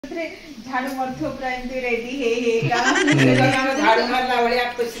झाड़ू मरथो पूरा एमती रेडी हे काम झाड़ू मारला भलिया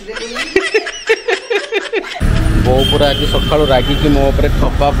खुश देली बो पूरा आज सकाळु रागी कि मो ऊपर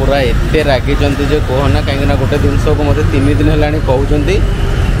खपा पूरा एते रागी जंती जे कहना काहे ना गोटे दिन को मते 3 दिन हेलानी कहउचंती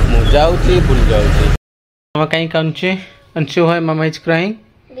मु जाउची भूल जाउची मामा काहे कांचे अंशु है मामा is crying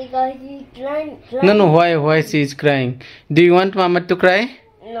because he's crying. no why she is crying do you want mama to cry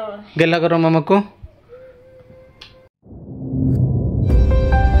No. गला करो मामा को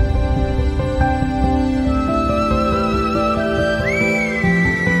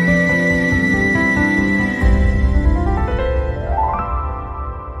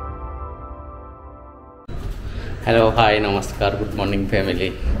हेलो हाय नमस्कार गुड मॉर्निंग फैमिली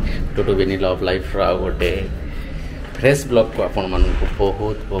टुटू बिनी लव लाइफ रा गोटे फ्रेश ब्लॉग को आपण मान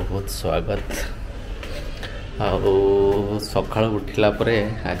बहुत बहुत स्वागत सकाळ उठिला परे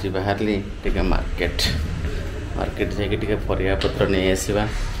आज बाहरली टिके मार्केट जाके परिया पत्र नहीं आसवा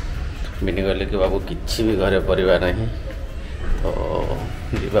बिनी कहले कि बाबू किसी भी घरे परिवा नहीं तो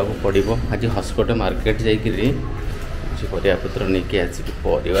जावाक पड़ो आज हस्कोटे मार्केट जाकि परिया पत्र नहीं आसिक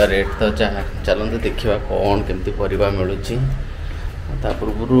परिवा रेट तो चलते देखा कौन केमती परिवा मिलूँ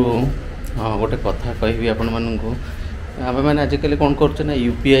पूर्व हाँ गोटे कथा कहि आपण मानू आम मैंने आजिकल कौन कर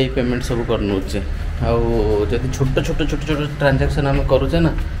यूपीआई पेमेंट सब करनौचे आदि छोट छोट छोट छोट ट्रांजैक्शन आम करुचे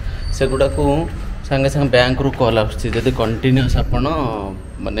ना से गुड़ा को सांगे सांगे बैंक रू कॉल आदि कंटिन्यूस आपण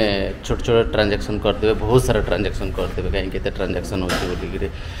माने छोट छोट ट्रांजैक्शन करदे बहुत सारा ट्रांजैक्शन करदे कहीं ट्रांजैक्शन होगी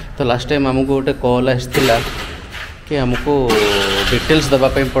तो लास्ट टाइम आमको गोटे कॉल आसला कि हमको डिटेल्स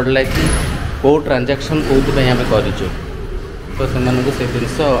दवाई पड़ला कि कौ ट्रांजैक्शन कौन आम करूँ तो से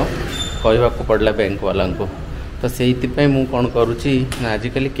जिनस कहवाक पड़ला बैंक वाला को तो से मुझे कौन करुँची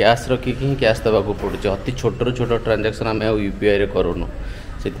आजिकल कैश रखिकी ही कैश देवाक पड़ुचे अति छोट छोट ट्रांजैक्शन आम यूपीआई रे करूँ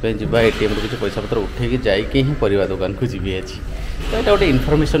से जा एटीएम किसी पैसा पत्र उठे जाइए ही परिवा दुकान को जी आज तो यहाँ गोटे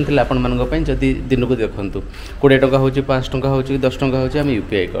इनफर्मेशन थी आपण मानी जदि दिन को देखूँ 20 टका हो 5 टका हो 10 टका हो आम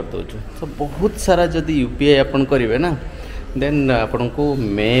यूपीआई करदे तो बहुत सारा जदि यूपीआई आपन करेंगे ना देन आपन को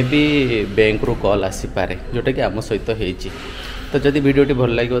मे भी बैंक रू कॉल आसीपे जोटा कि आम सहित होती तो जदि वीडियोटी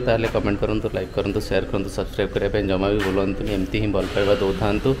भल लगे ताले कमेंट करूँ लाइक करूँ शेयर करूँ सब्सक्राइब करने जमा भी भूलुनि एमती ही भल पाइबा दौ था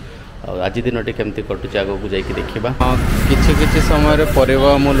आज दिन केमती कटुचे आगू जाकि देखा हाँ किसी समय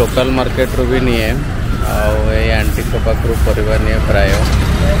परिवा मु लोकल मार्केट रू भी निए आंटी को पाखु परिवा निए प्राय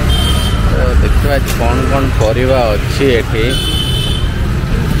तो देखिए आज कौन कौन परिवा अच्छी एठी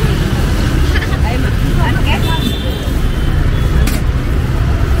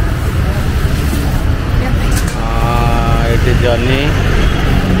ये जनी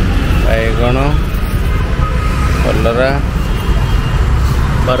बैगण कलरा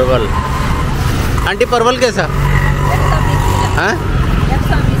परवल आंटी परवल कैसा हाँ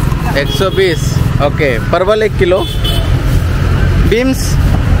 120 ओके परवल 1 किलो बीन्स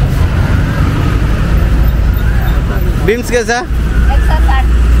कैसा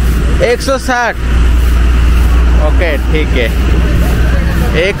 160 ओके ठीक है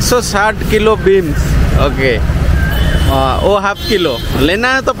 160 किलो बीन्स ओके वो हाफ किलो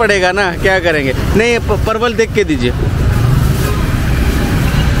लेना है तो पड़ेगा ना क्या करेंगे नहीं परवल देख के दीजिए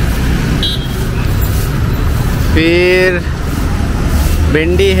फिर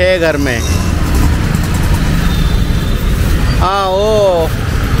भिंडी है घर में हाँ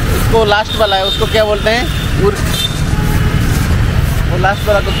उसको लास्ट वाला है उसको क्या बोलते हैं वो लास्ट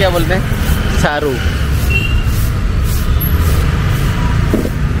वाला को क्या बोलते हैं सारू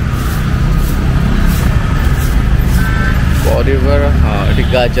परिवार हाँ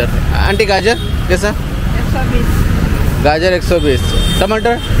गाजर आंटी गाजर कैसा 120 गाजर 120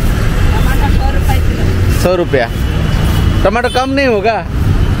 टमाटर 100 रुपया टमाटर कम नहीं होगा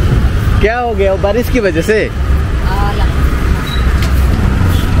क्या हो गया बारिश की वजह से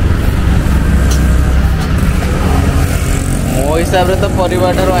मो हिसाब से तो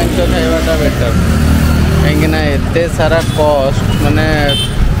परिवार ठार आइंस खाइबाटा बेटर कहीं एते सारा कॉस्ट माने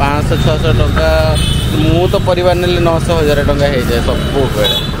 500-600 टका मु तो परिवार ने 900-1000 टका हो जाए सब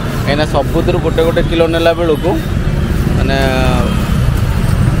बेले कहीं सबुतिर गोटे गोटे किलो नेला बेलू मैंने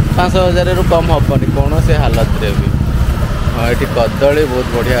 500-1000 रु कम हेनी कौन से हालत रे भी हाँ ये कदली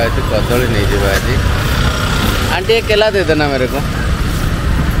बहुत बढ़िया अच्छी कदली नहीं जावा आज आंटी ये केला दे देना मेरे को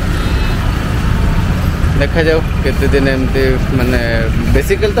देखा जाओ केते दिन एमती माने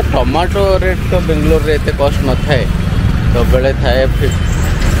बेसिकली तो टमाटो रेट तो बेंगलोर रे एते कॉस्ट न थाए तो बेले थाए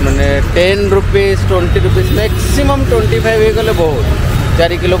माने 10 रुपीज 20 रुपीज मैक्सिमम 25 हो गले बहुत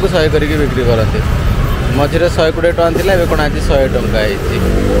 4 किलो को 100 करके बिक्री करते मझे 120 टका थी कौन आज 100 टका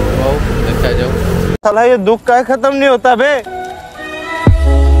देखा जाओ साला ये दुख का खत्म नहीं होता बे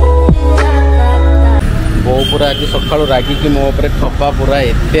बो पूरा आज सका रागिकी मो उपर खपा पूरा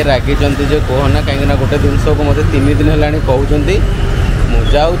एत रागी जो कहना कहीं गोटे जिनस को मत 3 दिन है कहते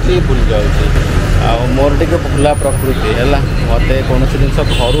मुझे भूल जाऊँगी आ मोर टे भूला प्रकृति है मत कौन जिन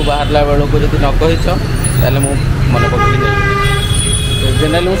घर बाहर बेलू जब न कही मन पकड़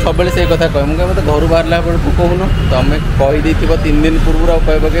जेनराली मुझे सब से कथा कह मुझे मत घर बाहर बेलू कहून तुम कहीदे 3 दिन पूर्व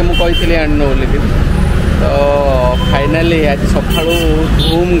कह मुझे आन बोलिक तो फाइनाली आज सका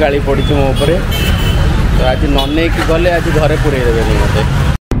धूम गाड़ी पड़ी मो उपर तो आज नने की गले आज घरे पुरे देवे मत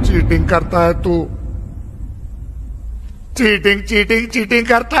चीटिंग करता है तू चीटिंग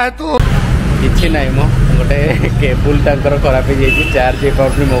करता है तू किसी ना मो गोटे केबुल टांकर खराब हो जाए चार्ज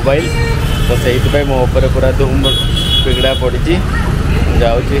कर मोबाइल तो से मो उपर पूरा धूम बिगड़ा पड़ी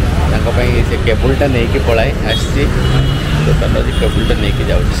जाऊँगी से केबुलटा नहीं पलाए आसी दुकान केबुलटा नहीं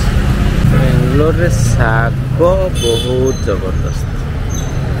जाऊँगी बेंगलोर रे साग बहुत जबरदस्त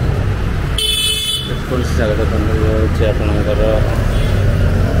कौन सी जगह देखते आपणकर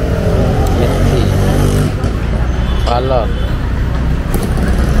मेथी पालक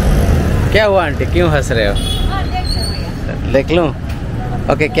क्या हुआ आंटी क्यों हंस रहे हो देख लूँ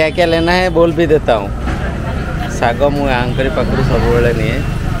ओके क्या क्या लेना है बोल भी देता हूँ साग मु आंकरी पाखु सब नहीं ये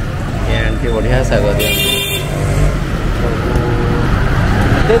आंटी बढ़िया साग दिया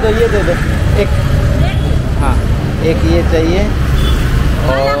दे दो ये दे दो एक हाँ एक ये चाहिए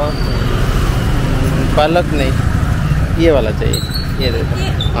और पालक नहीं ये वाला चाहिए ये दे दो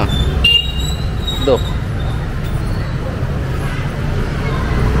हाँ 2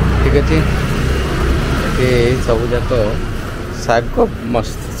 ठीक अच्छे ये सब जाक शाग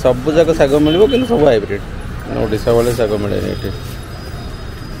मस्त सब जाक शाग मिल कि सब हाइब्रिड ओडिशा वाले शाग मिले ये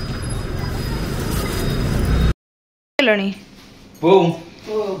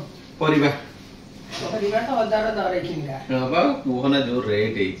कुहना जो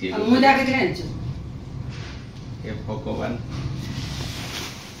रेट भगवान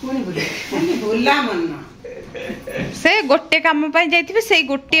से गोटे काम पाई जाइथिबे से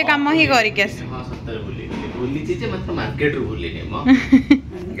गोटे काम ही करी के हां सत्तर भूली जे मात्र मार्केट रू भूली ने म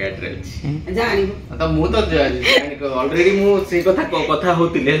गेट रे जानी त मु तो जानी ऑलरेडी मु से कथा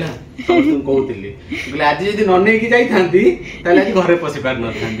होतिले ना तुम कहउतिले बोले आज यदि न नै की जाई थांती ताले आज घरे पसी पार न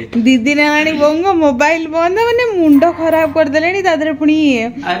थांती दीदी ने आनी बोंगो मोबाइल बंद माने मुंडो खराब कर देलेनी दादरे पुनी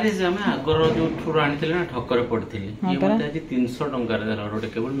अरे जे हम आगर जो ठुर आनिथिले ना ठक्कर पड़थिले ये मते आज 300 टंका रे देला रोटे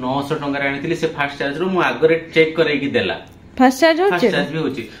केवल 900 टंका रे आनिथिले से फास्ट चार्ज रो मु आगरे चेक करे की देला फास्ट चार्ज भी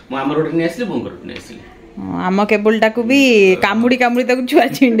होची मु हमर रोटे ने आसली बोंगर रोटे ने आसली आम केबुल टाकू भी कामुड़ी कामुड़ी तक छुआ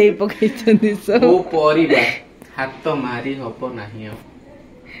छिंडे पकैछन्ती सब ओ परिबा हाथ मारी हबो नाही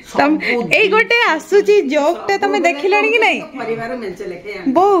तम ए गोटे आसुची जोक तमे देखिलानी कि नहीं परिवार मेंचे लेके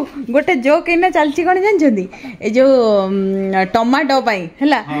बो गोटे जोक इना चलची कोन जानछंती ए जो टमाटो पाई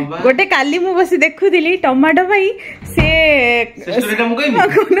हला गोटे काली मु बसी देखुदिली टमाटो पाई से स्टोरी मु कहिबी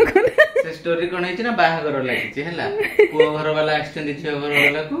से स्टोरी कोन है ना बाहागर लागिची हला पुओ घर वाला एक्सटेंड छियो घर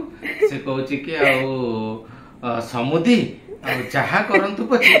वाला को से कहूची कि आ समुदी आ जहा करंतु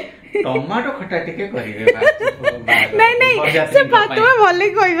पछी टमाटो खटा टिके करिवे नहीं नहीं से बात में भले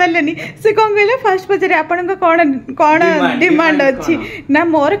कोइ वालेनी से कोन कहले फर्स्ट पचरे आपन को कोन डिमांड अछि ना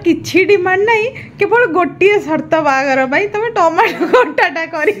मोर किछि डिमांड नहीं केवल गोटिए शर्त बागर भाई तमे टमाटो खटाटा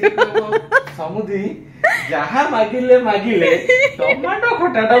करियो समुदी जहा मागिले टमाटो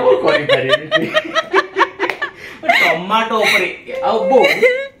खटाटा वो करि पारे टमाटो ऊपर आ बो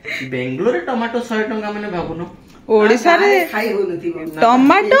बेंगलोर टमाटो 100 टंका माने भाबुनो ओडिसा रे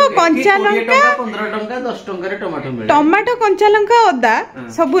टमाटो कंचा लंका 15 टंका 10 टंका रे टमाटो मिले टमाटो कंचा लंका अदा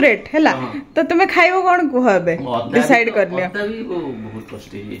सब रेट हैला तो तुमे खाइबो कोन कुहबे डिसाइड कर लियो अदा भी बहुत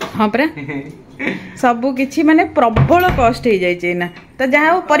कष्ट है हां परा सब किछि माने प्रबल कष्ट हो जाय छै ना तो जहा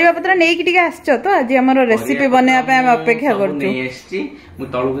परिवा पत्र नै कि टिके आछो तो आज हमर रेसिपी बनेया पे हम अपेक्षा करछु मु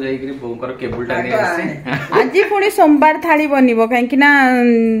तळु जाई करी बोकर केबल टा नै आसे आज पुणी सोमवार थाली बनिबो काहे कि ना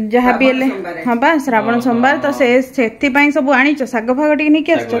जहा भी हेले हां बा श्रावण सोमवार तो सेथि पई सब आनी छ साग फाग टिके नै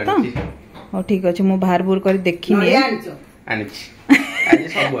कि आछो तो ओ ठीक अछि मु बाहर बुर कर देखिनी आनी छ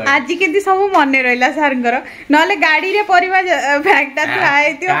आज केदी सब मने रहला सारंगर नले गाड़ी रे परिवा फैक्टा थाए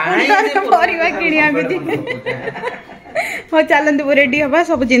त्यो परिवा किनिया भी हो चलंतु रेडी हबा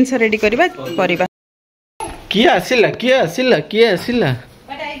सब जिंस रेडी करबा परिवा किया आसिला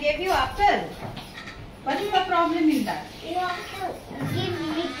But I gave you apple. What is the problem in that? You have to give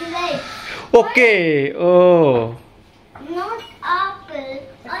me grapes. Okay. Oh. Not apple.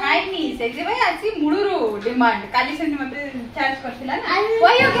 I need. Say भाई आज की मुड़ुरु डिमांड काली से मते चार्ज करथिला ना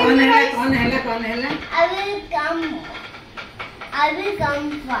why you give me rice कौन हैला I will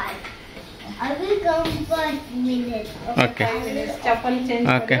come 5 I will come for a minute. Okay chappal change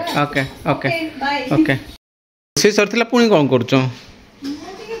okay okay okay bye okay से सरथिला पुणी कोन करछो गरम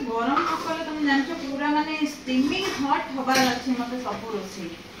पकले तुम जानछो पूरा माने स्टीमिंग हॉट हबार अछि मते सब रोसी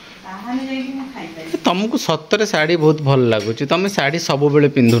ताहाने जाई कि म खाइ पाइ तुमको सत्तरे साड़ी बहुत भल लागुची तुम साड़ी सब बेले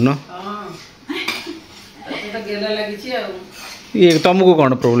पिंधुन हां तो गेला लागि छी आ ये तुमको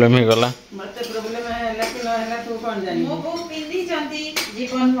कौन प्रॉब्लम है गला मते प्रॉब्लम है कि न है तू कोन जानी मो बो पिंदी चंती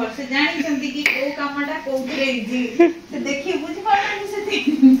जीवन भर से जानी चंती कि को कामटा कोउथरे इजी से देखि बुझ पानी से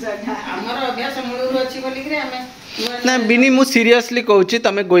तीन जगह हमर अभ्यास मूलरू अछि बोली कि हमें ना बिनी मु सीरियसली कहूची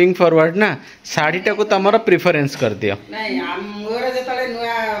तमे गोइंग फॉरवर्ड ना साड़ी टा को तमरो प्रेफरेंस कर दियो नहीं मोर जतले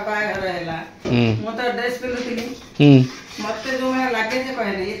नुआ बाहर हैला मो तो ड्रेस पिलुतिली मते जो मैं लागे जे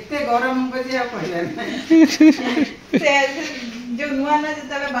कहले एते गरम बजे आ कहले से जो नुआ ना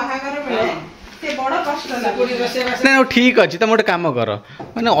जतले बाहागर बेले से बड़ कष्ट पुरी लागो बसे बसे ना ठीक अछि तम गोटे काम कर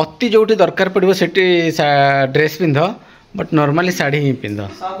माने अति जोटी दरकार पड़िबो सेठी ड्रेस पिंधो बट नॉर्मली साड़ी ही पिंधो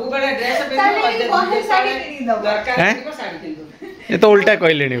सब बड़े ड्रेस ताले पिंधो बाहर साड़ी किनी दबो दरकार हैं? को साड़ी पिंधो ये तो उल्टा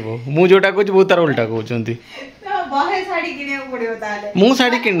कहलेनी वो मु जोटा कहूची बहुत तार उल्टा कहउचंती तो बाहर साड़ी किने पड़ियो ताले मु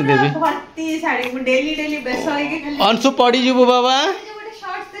साड़ी किन देबी भर्ती साड़ी मु डेली डेली बेस होई के खाली अंशु पड़ी जीवो बाबा जो गोटे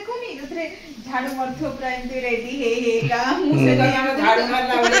शॉर्ट्स देखुनी उतरे झाड़ू मरथो पूरा एमती रेडी हे का मुंह से कहीं हम झाड़ू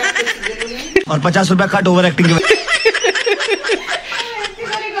मारला बड़े और 50 रुपया कट ओवर एक्टिंग के एमती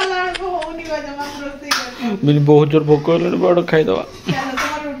करे गला को होनी को जमा प्रोसेस कर बिनी बहुत जोर भोक होले बड़ खाई दवा चलो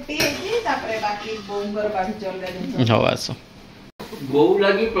तोर रोटी है तापरे बाकी बोंगर बाकी चल रे हो आसो बोउ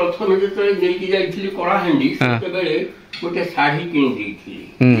लगी प्रथम जेतले नेकी जाइथिली कଳାହାଣ୍ଡି हाँ। सेबेले गोटे शाढ़ी किन देइथिली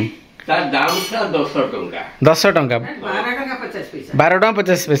तार दाम था 10 टंका 10 टंका 12 टका 50 पैसा 12 टका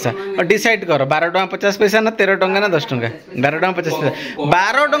 50 पैसा और डिसाइड करो 12 टका 50 पैसा ना 13 टंका ना 10 टंका 12 टका 50 पैसा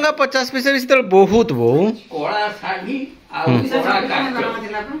 12 टंका 50 पैसा भी तो बहुत वो कଳା ଶାଢ଼ୀ ଆଉ କଳା କାଚ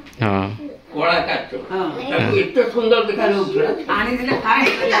हाँ କଳା କାଚ हां ତାକୁ ଏତେ ସୁନ୍ଦର ଦେଖା ଯାଉଥିଲା आनी दिले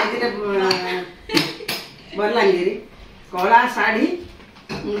फाइट जाइदिले बल्लांगिरी कला साड़ी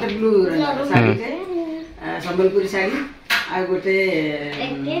गोटे ब्लू रंग साड़ी टे संबलपुरी साड़ी आ गोटे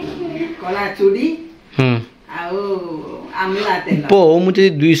कला चूड़ी आउ आमला तेल पो मुझे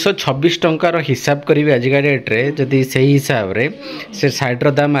 226 टंकार हिसाब करी आजिका डेट रे जदि सही हिसाब रे से साइड रो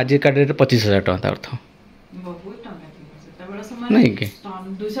दाम आजिका डेट 25,000 टका अर्थ बहुत टंका थी सेतबेला समय नहीं के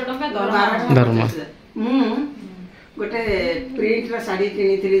 200 टंका दरमा गोटे प्रिंट रा साड़ी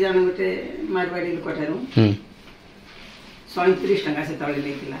किनिथिली जण गोटे मारवाड़ी लोकठारू 37 टका से तळे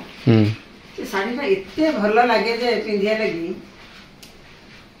लेथिला से साड़ी ता एते भलो लागे जे पिंधिया लगी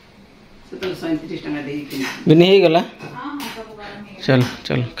से तो 37 टका देई किनि बिनी हे गला हां सब गरम है चल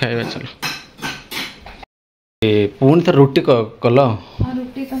चल खाइबा चल ए पुन त रोटी कलो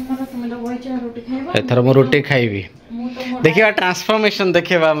रोटी तमरा तुम लोग वही चाह रोटी खाइबा एथर मो रोटी खाइबी मु तो देखिबा ट्रांसफॉर्मेशन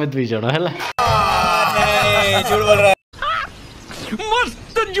देखिबा हम दुई जण हला झूठ बोल रहा है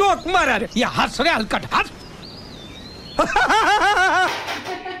मस्त जोक मारा रे ये हंस रे हलकट हंस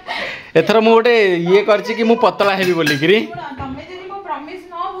एथर मु गोटे ये करछि कि मु पतला हेबी बोली किरी तमे जदी मो प्रॉमिस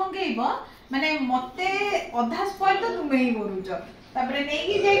न भंगेइबो माने मते आधा स्पॉइल तो तुमे ही करूछ तापरे नै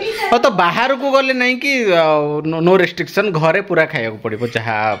की जाई तो बाहर को गले नहीं कि नो रेस्ट्रिक्शन घरे पूरा खाया पड़ो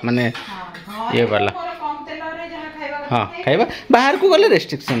जहाँ माने ये वाला कम तेल रे जहा खाइबा हाँ खाइबा बाहर को गले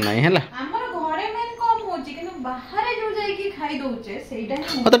रेस्ट्रिक्शन नहीं है हमर घरे मेन कम होची किंतु बाहर जो जाई की खाई दोचे सेटा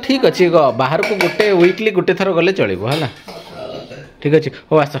ही तो ठीक अच्छे बाहर को गोटे वीकली गोटे थर गले चलो है ठीक अच्छे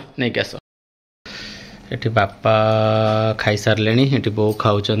हो आस नहीं आस ये बापा खाई सारे ये बो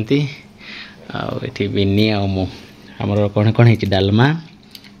खाऊँच आठी बिनी आमु आमर कौन कौन है डालमा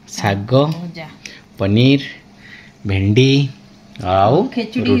साग पनीर भेंडी आउ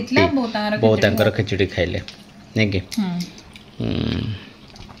खिचड़ी हितला बहुत खिचड़ी खाइले नहीं कि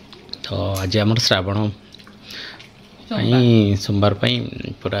तो आज आम श्रावण सोमवार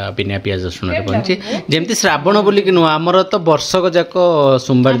पूरा बिना पियाज रसुण बनी जमी श्रावण बोलिक नुह आमर तो वर्षक जाक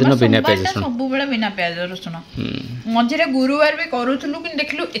सोमवार दिन बिना पियाज रसुण सब बेले बिना पियाज रसुण मझे गुरुवार भी करूथलु कि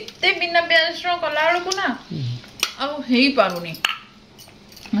देखलु एते बिना पियाज रसुण कला बेलू ना अब हेई पारुनी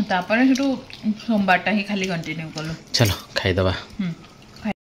तापर हेटू सोमवारटा ही खाली कंटिन्यू कलु चलो खाई दबा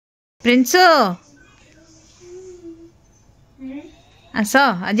प्रिंस आस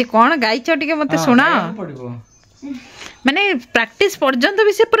आज कौन गाइछ टिके मते सुना माने प्रैक्टिस पर्यंत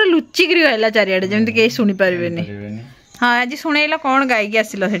भी से पूरा लुचिक गला चारिआडे जेमति के सुनी पारिबेनी हाँ आज सुनेला कौन गायकी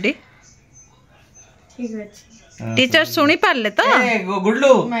आसिलो सेठी ठीक अछि टीचर सुनी पारले तो ए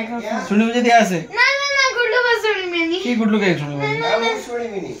गुडलू सुनी मुझे दिया से ना गुड्डू बस सुनी मैंने की गुडलू के सुनी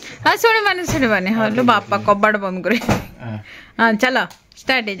हाँ सुनी माने हाँ लो बापा कबाड़ बंद करे हाँ चलो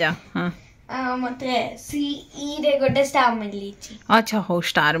स्टार्ट हो जाओ हाँ मते सीई रे गोटे स्टार मिली छी। अच्छा हो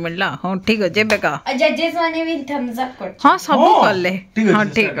स्टार मिलला हो ठीक अछि बेका जजेस माने भी थम्स अप कर हां सब करले हां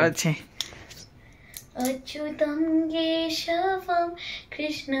ठीक अछि। अच्युतं केशवं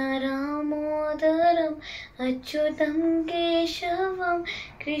कृष्ण रामोदरं अच्युतं केशवं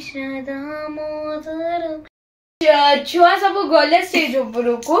कृष्ण दामोदरं। छुआ सब गले स्टेज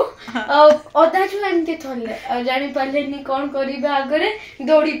उपरको अधा छुआ एमती थले जानी पालेनी कौन करिबे आगरे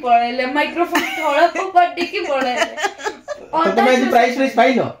दौड़ी पळेले माइक्रोफोन थोड़ा पड्डी की पळेले तो मैं प्राइस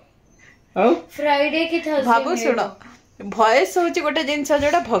पाइलो फ्राइडे की थर्सडे बाबू सुनो भॉइस होची गोटे जिंस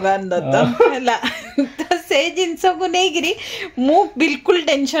जोटा भगवान दत्त हैला तो से जिंस को नै गिरी मु बिल्कुल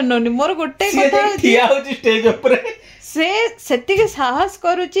टेंशन नोनी मोर गोटे कथा ठिया होची स्टेज ऊपर से सेति के साहस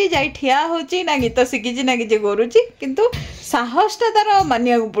करूची जाई ठिया होची ना गीत सिकिची ना किजे करूची किंतु साहसटा तार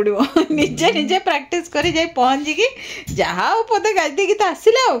मानिया को पड़िबो निजे निजे प्रैक्टिस करी जाई पहुंची की जहा पदे गाइदी गीत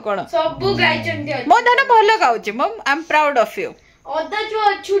आसिला आ कोन सब गाइचंती मो धन भलो गाउची मम I am proud of you अदा जो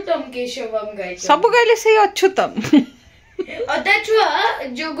अछुतम केशवम गाइच सब गाइले से अछुतम अदा छुआ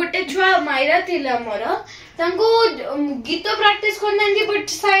जो गोटे छुआ माइरा थिला मोर तांको गीत प्रैक्टिस करनांती बट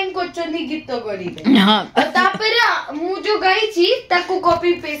साइन करचंती गीत करिबे हां तापर मु जो गाइची ताको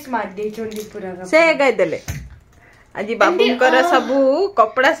कॉपी पेस्ट मार देचंती पूरा से गाइ देले आज बाबूकर सब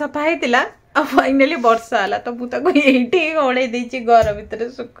कपड़ा सफा हेतिला आ फाइनली वर्षा आला तो मुता को एठी ओळे देची घर भीतर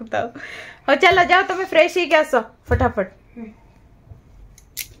सुकुता हो चलो जाओ तुम फ्रेश ही के आसो फटाफट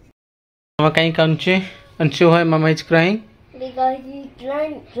मामा कहीं कांचे Anshu why mama is crying because he's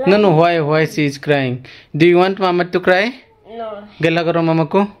crying. no why she is crying do you want mama to cry No. गला करो मामा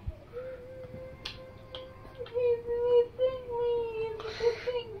को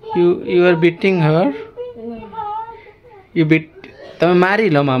you are beating her you beat तमे मारी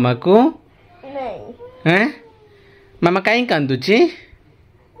लो मामा को नहीं हैं मामा कहीं कांदुची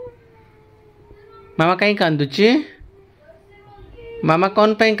मामा कहीं कांदुची मामा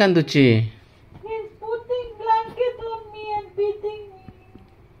कौन पे कांदुची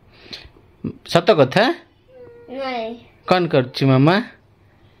सत कथा नहीं कौन करची मामा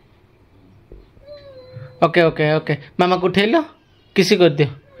ओके ओके ओके मामा को उठे लो किसी कर दियो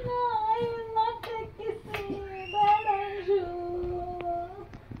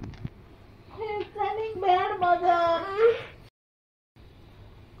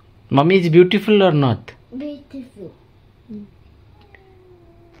मम्मी इज ब्यूटीफुल और not beautiful.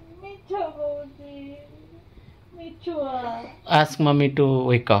 Ask mummy to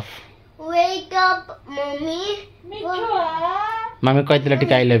wake up Wake up, mommy. Mummy कहते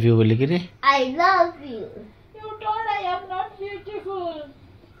टिके आई लव यू बोली कि I love you. You told I am not beautiful.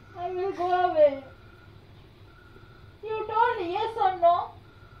 I will go away. You told yes or no?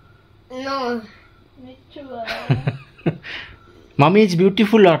 No, Michua. Mummy is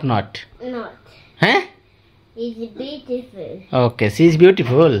beautiful और not not. हैं It's beautiful. Okay she is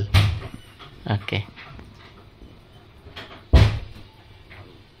beautiful okay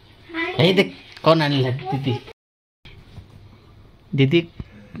ए देख कौन आने लगी दीदी दीदी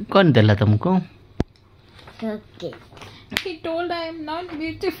कौन दिला तुमको Okay. he told I am not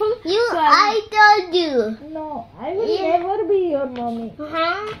beautiful You, I told you. No, I will never be your mommy.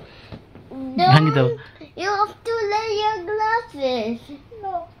 Huh? भांगी दो You have to wear your glasses.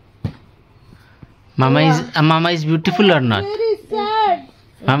 No, mama is beautiful or not very sad.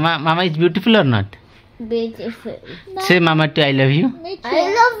 mama is beautiful or not Beautiful. say mama to I love you I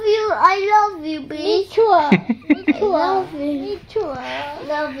love you. I love you, bitch. Michua. I Michua. love you. Michua.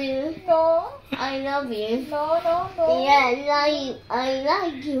 Love you. No, I love you. no, no, no. Yeah, I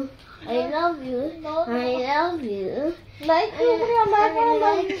like you. I love you. No, I love you. Like you, I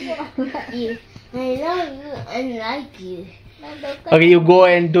like you. I love you and like you. okay you go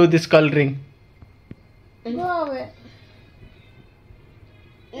and do this coloring Go away.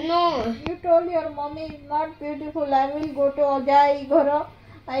 No. You told your mommy is not beautiful. I will go to Odia Goro.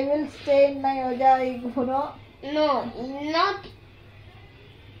 I will stay in my Odia Goro. No. Not.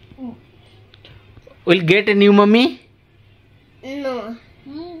 will get a new mummy No.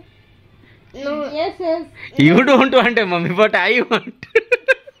 No. Yes, yes. you don't want a mummy but I want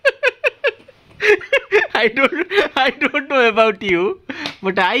I don't know about you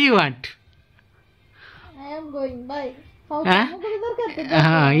but I want I am going. Bye. How Huh?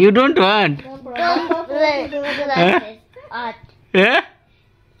 come you don't want Don't wear glasses. Art. yeah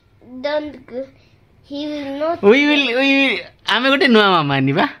Don't. He will not. we will ଆମେ ଗୋଟେ ନୂଆ ମାମା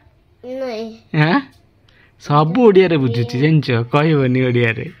ଆଣିବା No. ହଁ ସବୁ ଓଡ଼ିଆରେ ବୁଝୁଛି ଜାଣିଛ କହିବନି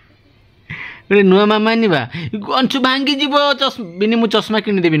ଓଡ଼ିଆରେ ଗୋଟେ ନୂଆ ମାମା ଆଣିବା ଅଂଶୁ ଭାଙ୍ଗିଯିବ ବିନି ମୁଁ ଚଷମା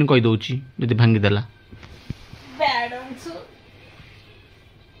କିଣିଦେବିନି କହିଦେଉଛି ଯଦି ଭାଙ୍ଗିଦେଲା bad also?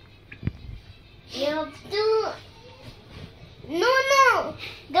 You have to. No.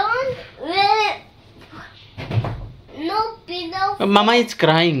 Don't. No pillow. Mama is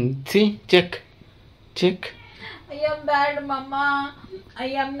crying. See, check. I am bad, Mama. I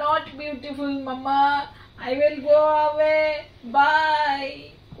am not beautiful, Mama. I will go away.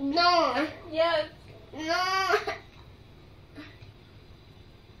 Bye. No. Yes. No.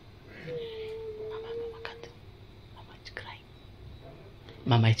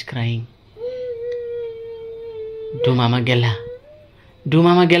 Mama is crying. Do Mama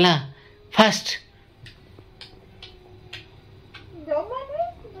gela. Fast. No, Mama.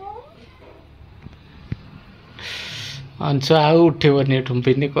 No. अंश आउ उठेबनी एठू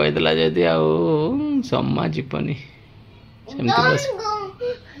बिनी कहीदेला जदि आउ सम्मा जीवनी Don't go.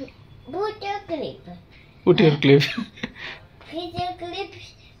 Put your clip. Put your clip. Put your clip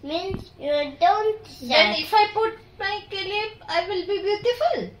means you don't. Then if I put my clip, I will be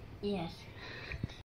beautiful. Yes.